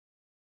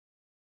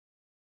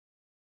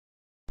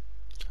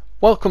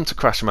Welcome to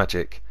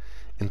CrashMagic.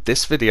 In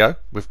this video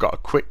we've got a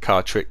quick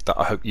card trick that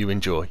I hope you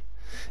enjoy.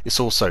 It's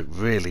also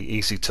really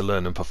easy to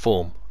learn and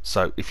perform,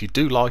 so if you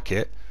do like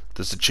it,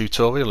 there's a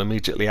tutorial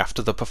immediately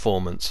after the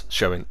performance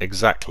showing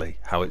exactly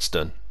how it's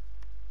done.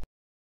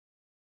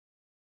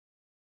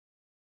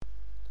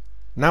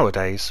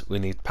 Nowadays we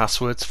need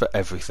passwords for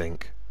everything,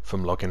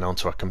 from logging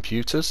onto our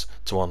computers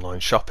to online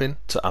shopping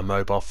to our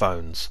mobile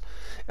phones,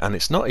 and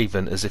it's not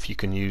even as if you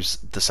can use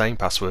the same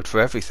password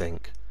for everything.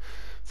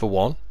 For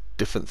one,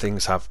 different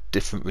things have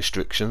different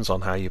restrictions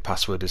on how your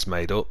password is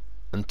made up,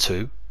 and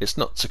two, it's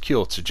not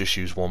secure to just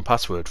use one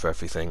password for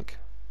everything.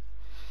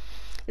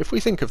 If we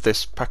think of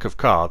this pack of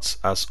cards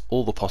as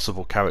all the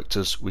possible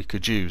characters we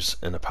could use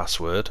in a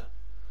password,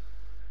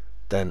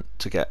 then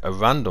to get a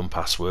random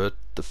password,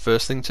 the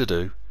first thing to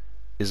do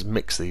is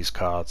mix these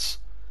cards,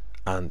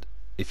 and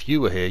if you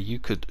were here you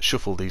could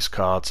shuffle these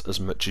cards as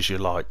much as you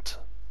liked.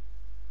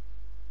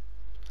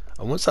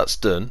 And once that's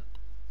done,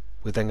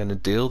 we're then going to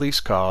deal these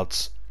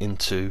cards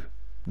into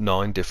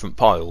 9 different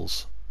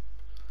piles.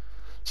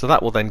 So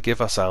that will then give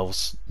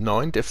ourselves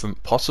 9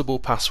 different possible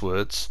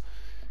passwords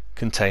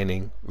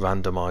containing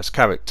randomized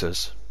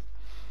characters.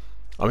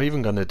 I'm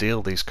even going to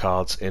deal these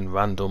cards in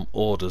random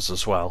orders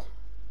as well.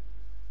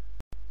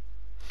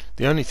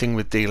 The only thing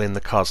with dealing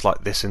the cards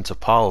like this into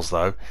piles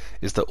though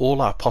is that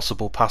all our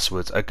possible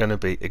passwords are going to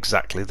be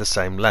exactly the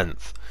same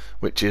length,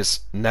 which is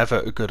never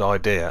a good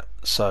idea.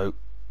 So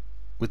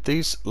with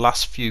these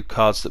last few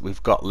cards that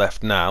we've got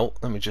left now,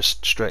 let me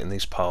just straighten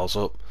these piles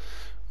up.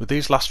 With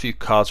these last few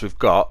cards we've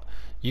got,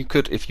 you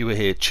could, if you were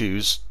here,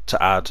 choose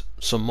to add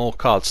some more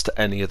cards to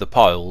any of the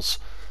piles.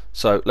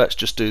 So let's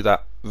just do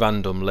that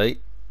randomly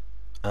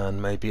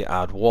and maybe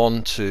add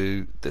 1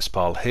 to this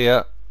pile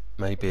here,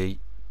 maybe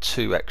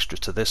 2 extra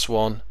to this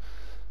one,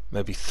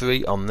 maybe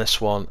 3 on this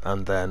one,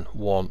 and then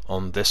 1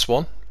 on this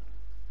one.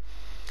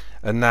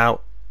 And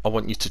now I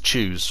want you to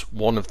choose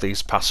one of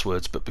these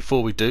passwords, but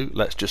before we do,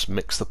 let's just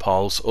mix the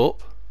piles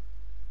up.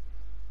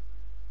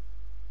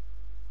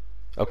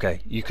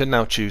 Okay, you can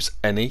now choose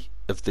any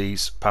of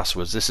these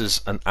passwords. This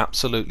is an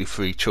absolutely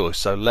free choice,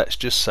 so let's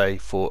just say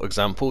for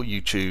example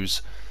you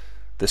choose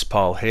this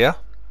pile here.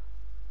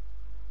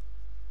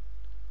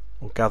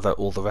 We'll gather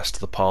all the rest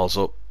of the piles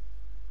up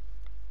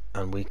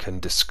and we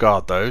can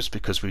discard those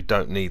because we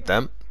don't need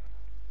them.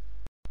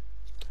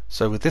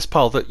 So with this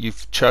pile that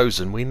you've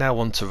chosen, we now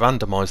want to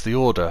randomize the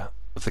order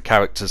of the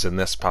characters in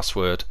this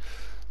password.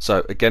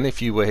 So again, if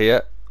you were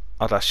here,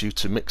 I'd ask you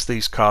to mix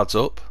these cards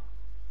up,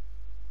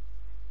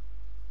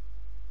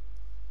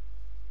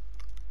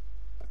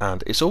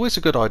 and it's always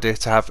a good idea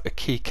to have a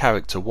key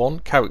character,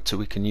 one character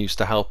we can use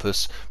to help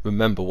us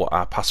remember what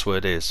our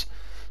password is.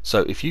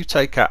 So if you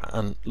take out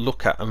and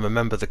look at and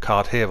remember the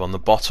card here on the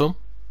bottom,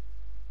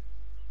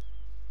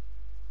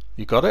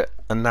 you got it?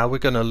 And now we're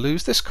going to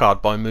lose this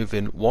card by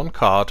moving one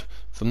card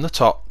from the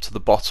top to the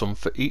bottom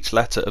for each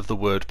letter of the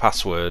word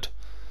password.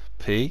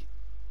 P,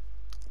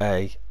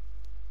 A,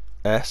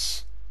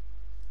 S,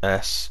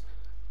 S,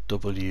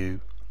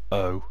 W,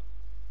 O,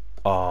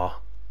 R,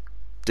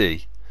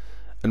 D.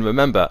 And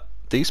remember,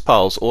 these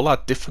piles all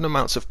had different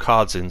amounts of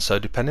cards in, so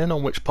depending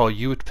on which pile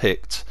you had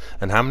picked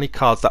and how many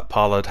cards that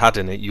pile had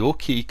in it, your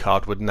key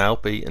card would now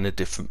be in a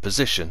different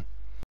position.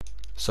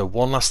 So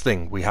one last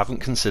thing we haven't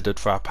considered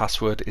for our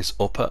password is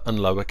upper and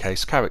lower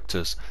case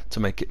characters to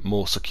make it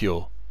more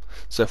secure.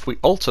 So if we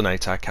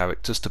alternate our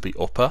characters to be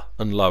upper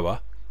and lower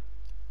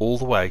all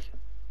the way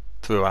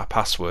through our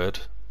password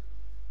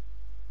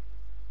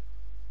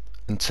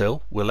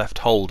until we're left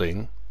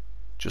holding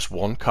just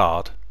one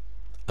card,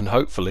 and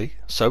hopefully,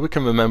 so we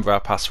can remember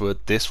our password,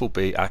 this will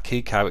be our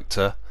key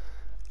character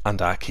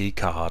and our key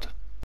card.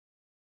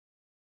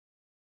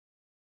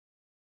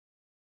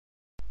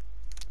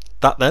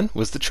 That then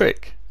was the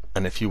trick,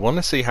 and if you want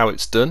to see how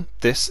it's done,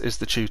 this is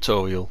the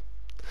tutorial.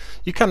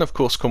 You can of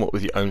course come up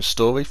with your own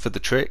story for the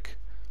trick,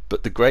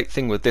 but the great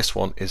thing with this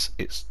one is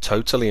it's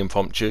totally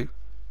impromptu,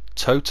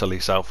 totally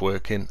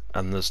self-working,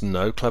 and there's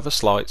no clever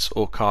sleights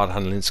or card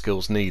handling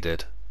skills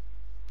needed.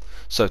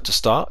 So to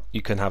start,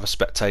 you can have a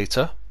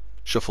spectator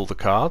shuffle the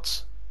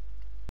cards,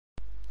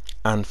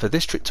 and for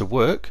this trick to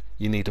work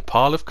you need a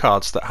pile of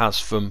cards that has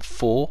from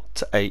 4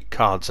 to 8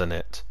 cards in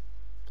it.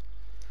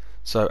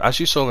 So as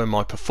you saw in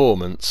my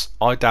performance,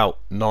 I dealt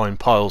 9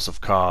 piles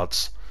of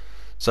cards,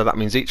 so that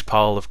means each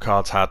pile of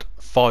cards had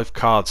 5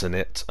 cards in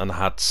it and I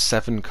had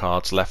 7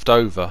 cards left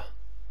over.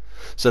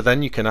 So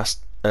then you can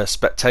ask a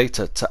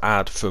spectator to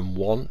add from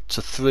 1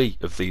 to 3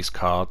 of these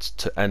cards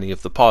to any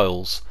of the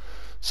piles,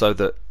 so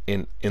that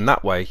in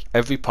that way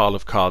every pile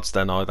of cards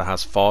then either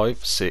has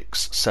 5,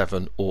 6,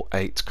 7 or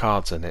 8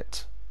 cards in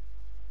it.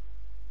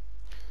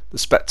 The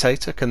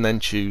spectator can then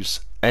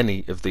choose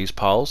any of these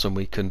piles and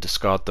we can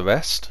discard the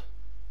rest.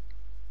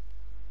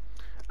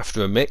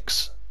 After a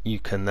mix, you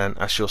can then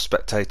ask your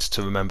spectator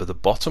to remember the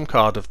bottom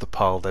card of the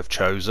pile they've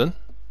chosen.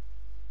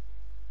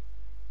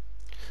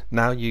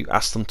 Now you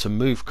ask them to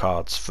move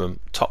cards from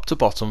top to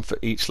bottom for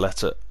each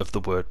letter of the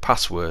word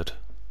password.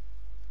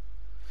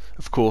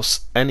 Of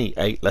course, any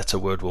 8-letter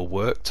word will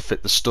work to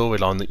fit the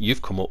storyline that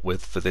you've come up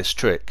with for this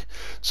trick.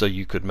 So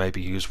you could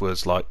maybe use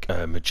words like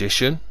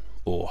magician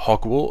or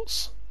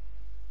Hogwarts.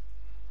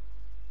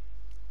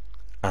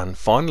 And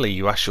finally,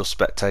 you ask your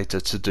spectator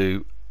to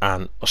do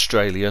an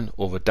Australian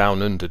or a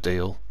down under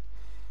deal.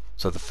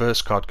 So the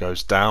first card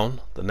goes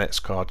down, the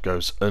next card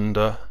goes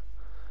under,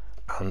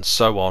 and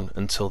so on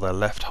until they're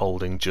left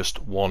holding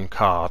just one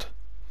card.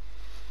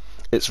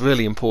 It's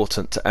really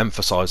important to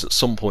emphasize at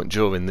some point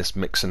during this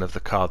mixing of the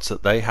cards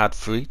that they had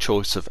free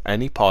choice of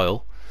any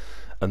pile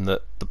and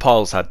that the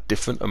piles had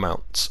different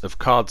amounts of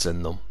cards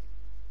in them.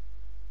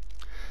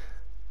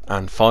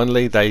 And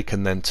finally, they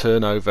can then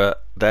turn over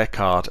their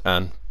card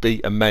and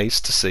be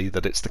amazed to see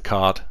that it's the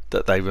card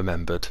that they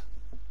remembered.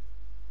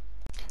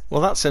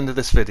 Well, that's the end of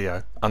this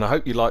video, and I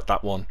hope you liked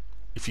that one.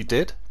 If you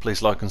did,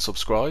 please like and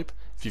subscribe.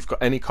 If you've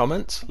got any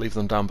comments, leave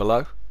them down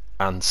below,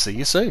 and see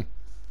you soon.